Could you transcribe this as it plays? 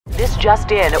This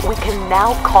just in, we can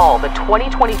now call the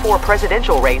 2024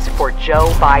 presidential race for Joe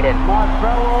Biden. My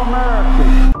fellow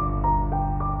Americans.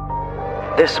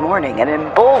 This morning, an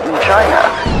emboldened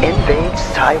China invades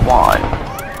Taiwan.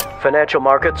 Financial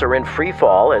markets are in free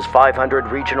fall as 500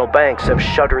 regional banks have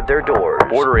shuttered their doors.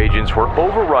 Border agents were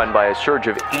overrun by a surge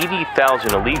of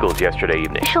 80,000 illegals yesterday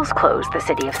evening. Officials closed the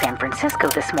city of San Francisco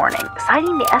this morning,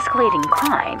 citing the escalating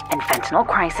crime and fentanyl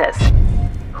crisis.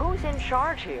 Who's in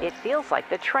charge here? It feels like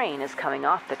the train is coming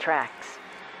off the tracks.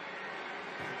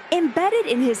 Embedded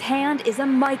in his hand is a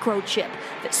microchip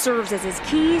that serves as his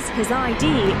keys, his ID,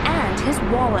 and his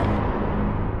wallet.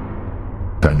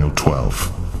 Daniel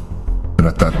 12. And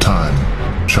at that time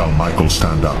shall Michael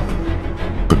stand up,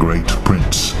 the great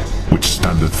prince, which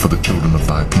standeth for the children of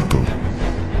thy people.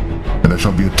 And there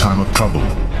shall be a time of trouble,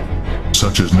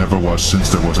 such as never was since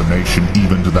there was a nation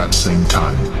even to that same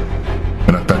time.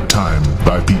 And at that time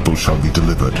thy people shall be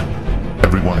delivered,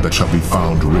 every one that shall be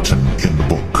found written in the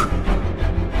book.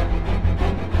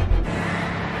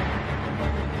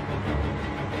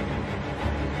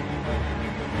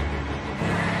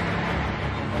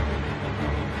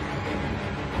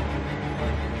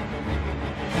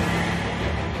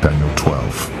 Daniel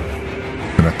 12.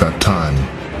 And at that time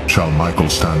shall Michael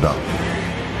stand up,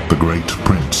 the great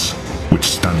prince, which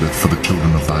standeth for the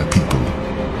children of thy people.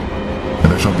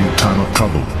 And there shall be a time of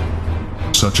trouble,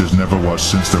 such as never was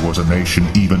since there was a nation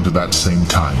even to that same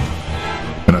time.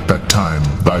 And at that time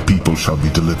thy people shall be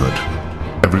delivered,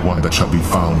 every one that shall be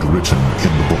found written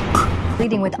in the book.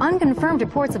 Leading with unconfirmed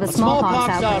reports of a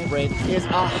smallpox outbreak is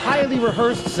a highly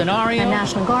rehearsed scenario. And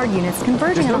National Guard units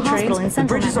converging on a hospital in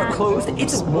central Manhattan. The bridges are closed.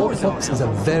 Smallpox is a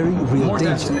very real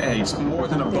danger. Eggs, more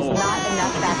than a bowl.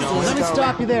 Let me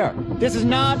stop you there. This is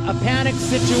not a panic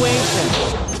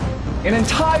situation. An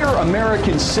entire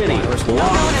American city is known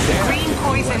as green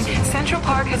poison, Central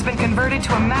Park has been converted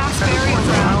to a mass burial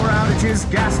ground. Power outages,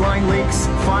 gas line leaks,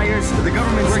 fires. The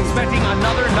government's expecting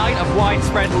another night of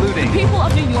widespread looting. The people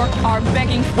of New York are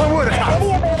begging. What would it have?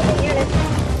 Any available units.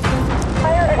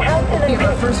 Fire and house in the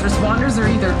Our first responders are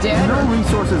either dead or no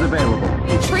resources available.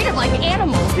 treated like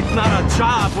animals. It's not a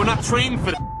job. We're not trained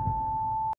for that.